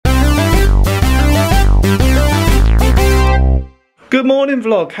Good morning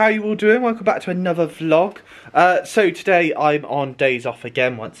vlog, how you all doing? Welcome back to another vlog. So today I'm on days off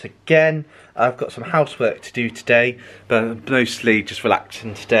again, once again. I've got some housework to do today, but mostly just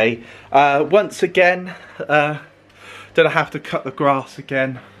relaxing today. Once again, don't have to cut the grass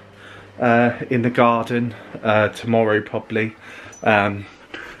again in the garden tomorrow probably.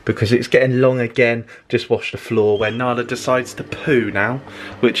 Because it's getting long again. Just washed the floor when Nala decides to poo now,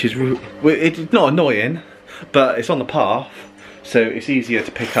 which is it's not annoying, but it's on the path, so it's easier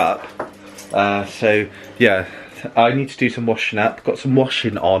to pick up. So yeah, I need to do some washing up. Got some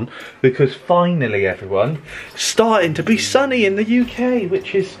washing on because finally, everyone, it's starting to be sunny in the UK,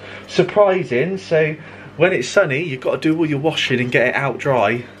 which is surprising. So when it's sunny, you've got to do all your washing and get it out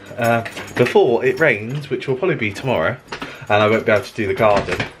dry before it rains, which will probably be tomorrow, and I won't be able to do the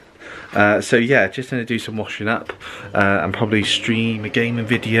garden. So yeah, just going to do some washing up and probably stream a gaming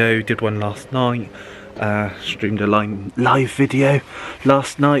video. Did one last night. Streamed a live video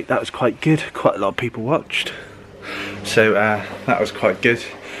last night. That was quite good. Quite a lot of people watched. So that was quite good.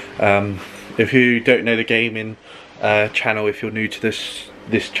 If you don't know the gaming channel, if you're new to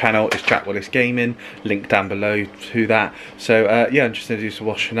this channel, it's Jack Willis Gaming. Link down below to that. So yeah, I'm just going to do some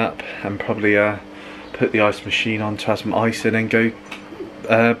washing up and probably put the ice machine on to have some ice and then go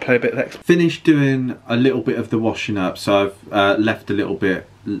play a bit of X. Finished doing a little bit of the washing up, so I've left a little bit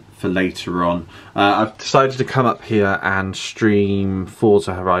for later on. I've decided to come up here and stream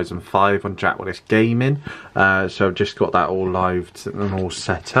Forza Horizon 5 on Jack Willis Gaming. So I've just got that all live and all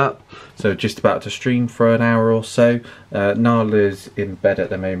set up. So just about to stream for an hour or so. Nala's in bed at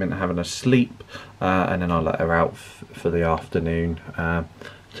the moment having a sleep, and then I'll let her out for the afternoon.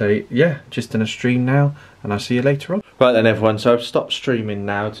 So yeah, just in a stream now, and I'll see you later on. Right then everyone, so I've stopped streaming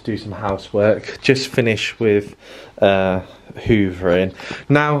now to do some housework. Just finished with hoovering.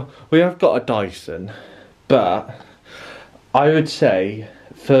 Now, we have got a Dyson, but I would say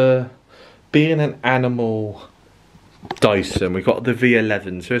for being an animal Dyson, we've got the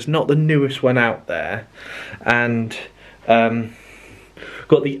V11, so it's not the newest one out there, and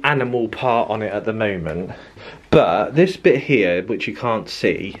got the animal part on it at the moment. But this bit here, which you can't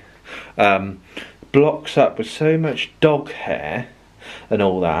see, blocks up with so much dog hair and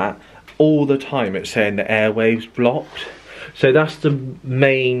all that. All the time it's saying the airwave's blocked. So that's the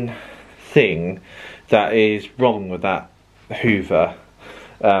main thing that is wrong with that Hoover.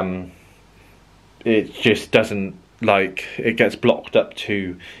 It just doesn't, like, it gets blocked up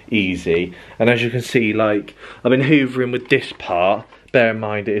too easy. And as you can see, like, I've been hoovering with this part. Bear in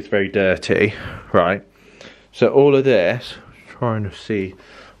mind it is very dirty, right? So all of this, trying to see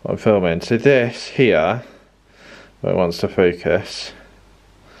what I'm filming. So this here, where it wants to focus,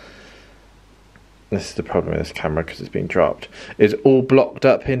 this is the problem with this camera because it's been dropped, is all blocked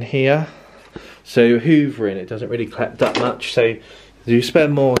up in here. So hoovering, it doesn't really collect that much. So you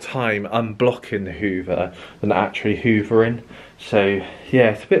spend more time unblocking the Hoover than actually hoovering. So yeah,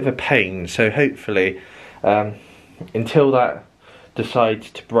 it's a bit of a pain. So hopefully, until that decides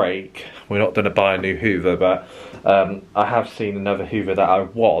to break, we're not going to buy a new Hoover, but I have seen another Hoover that I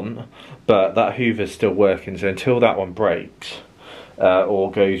want, but that Hoover's still working, so until that one breaks or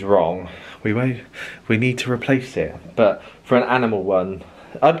goes wrong, we need to replace it. But for an animal one,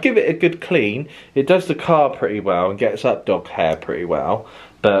 I'd give it a good clean. It does the car pretty well and gets up dog hair pretty well,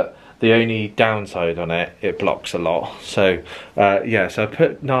 but the only downside on it, it blocks a lot. So yeah, so I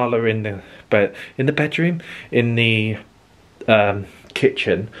put Nala in the bedroom, in the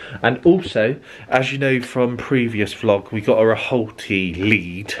kitchen, and also, as you know from previous vlog, we got her a Holty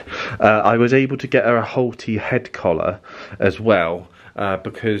lead. I was able to get her a Holty head collar as well,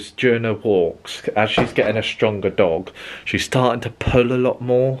 because during her walks, as she's getting a stronger dog, she's starting to pull a lot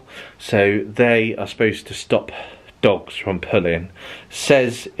more. So they are supposed to stop dogs from pulling.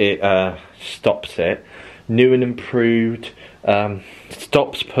 Says it stops it. New and improved,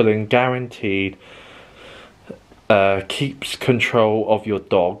 stops pulling, guaranteed. Keeps control of your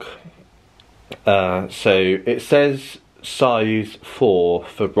dog. So it says size 4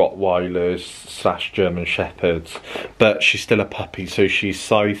 for Rottweilers / German Shepherds, but she's still a puppy, so she's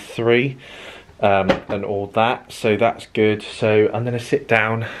size 3 and all that, so that's good. So I'm going to sit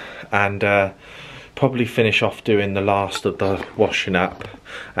down and probably finish off doing the last of the washing up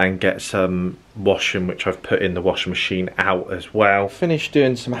and get some washing, which I've put in the washing machine, out as well. Finished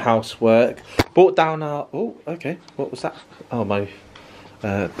doing some housework. Brought down our, oh okay, what was that? Oh, my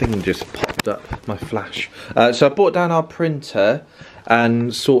thing just popped up, my flash. So I brought down our printer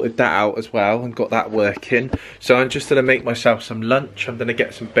and sorted that out as well and got that working. So I'm just going to make myself some lunch. I'm going to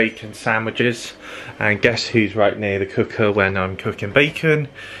get some bacon sandwiches, and guess who's right near the cooker when I'm cooking bacon?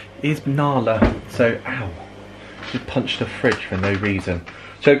 Is Nala. So, ow. Just punched the fridge for no reason.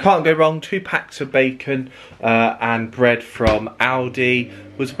 So can't go wrong. 2 packs of bacon and bread from Aldi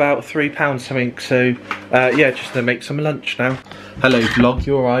was about £3 something. So yeah, just gonna make some lunch now. Hello vlog,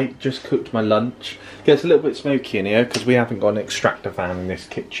 you alright? Just cooked my lunch. Gets a little bit smoky in here because we haven't got an extractor fan in this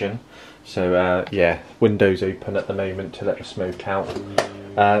kitchen. So yeah, windows open at the moment to let the smoke out.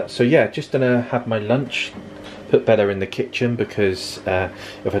 So yeah, just gonna have my lunch. Put Bella in the kitchen because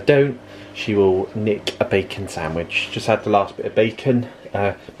if I don't, she will nick a bacon sandwich. Just had the last bit of bacon.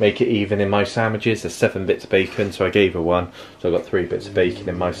 Make it even in my sandwiches. There's 7 bits of bacon, so I gave her 1. So I've got 3 bits of bacon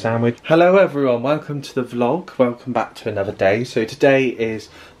in my sandwich. Hello everyone, welcome to the vlog. Welcome back to another day. So today is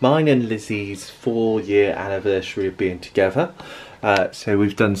mine and Lizzie's 4-year anniversary of being together. So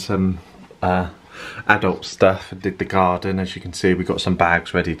we've done some adult stuff and did the garden. As you can see, we've got some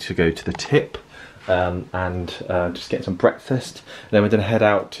bags ready to go to the tip. And just get some breakfast, and then we're going to head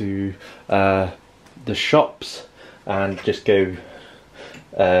out to the shops and just go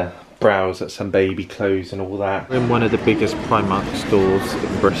browse at some baby clothes and all that. We're in one of the biggest Primark stores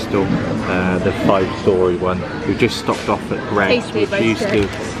in Bristol, the 5-storey one. We've just stopped off at Greggs, which used to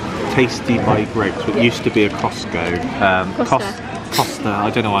Tasty by Greggs, which used to be a Costco. Costa, I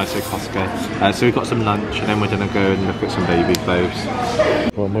don't know why I say Costco. So we've got some lunch, and then we're going to go and look at some baby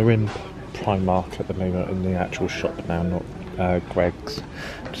clothes. Well, we're in Primark at the moment, in the actual shop now, not Greggs.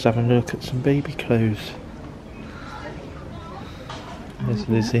 Just having a look at some baby clothes. There's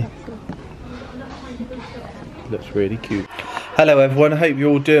Lizzie. Looks really cute. Hello everyone, I hope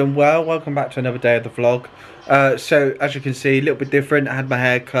you're all doing well. Welcome back to another day of the vlog. So as you can see, a little bit different. I had my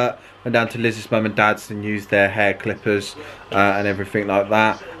hair cut, went down to Lizzie's mum and dad's and used their hair clippers and everything like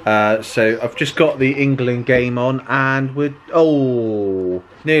that. So I've just got the England game on, and we're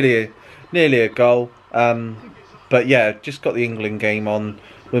nearly a goal. But yeah, just got the England game on.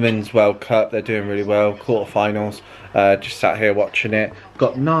 Women's World Cup, they're doing really well. Quarterfinals. Just sat here watching it.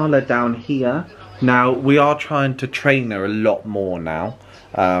 Got Nala down here. Now we are trying to train her a lot more now.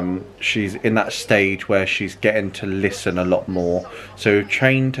 She's in that stage where she's getting to listen a lot more. So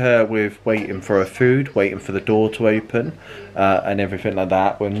trained her with waiting for her food, waiting for the door to open, and everything like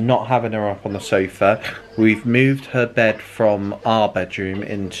that. We're not having her up on the sofa. We've moved her bed from our bedroom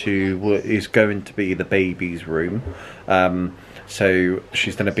into what is going to be the baby's room. So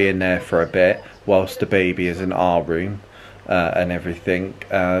she's going to be in there for a bit whilst the baby is in our room. And everything.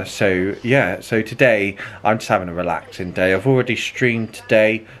 So yeah, so today I'm just having a relaxing day. I've already streamed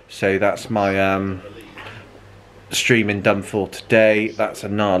today, so that's my streaming done for today. That's a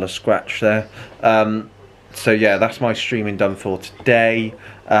Nala scratch there. So yeah, that's my streaming done for today.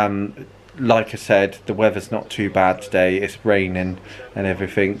 Like I said, the weather's not too bad today. It's raining and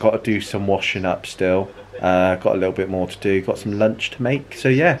everything. Got to do some washing up still. Got a little bit more to do. Got some lunch to make. So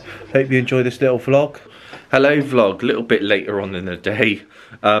yeah, hope you enjoy this little vlog. Hello vlog, a little bit later on in the day.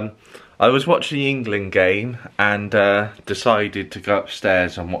 I was watching the England game and decided to go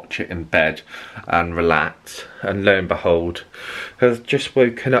upstairs and watch it in bed and relax. And lo and behold, I've just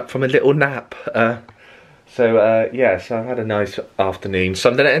woken up from a little nap. Yeah, so I've had a nice afternoon. So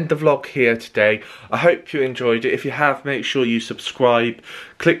I'm going to end the vlog here today. I hope you enjoyed it. If you have, make sure you subscribe.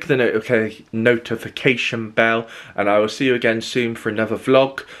 Click the notification bell. And I will see you again soon for another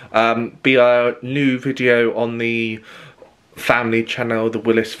vlog. Be a new video on the family channel, the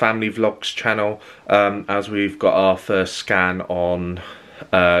Willis Family Vlogs channel. As we've got our first scan on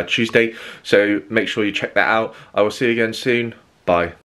Tuesday. So make sure you check that out. I will see you again soon. Bye.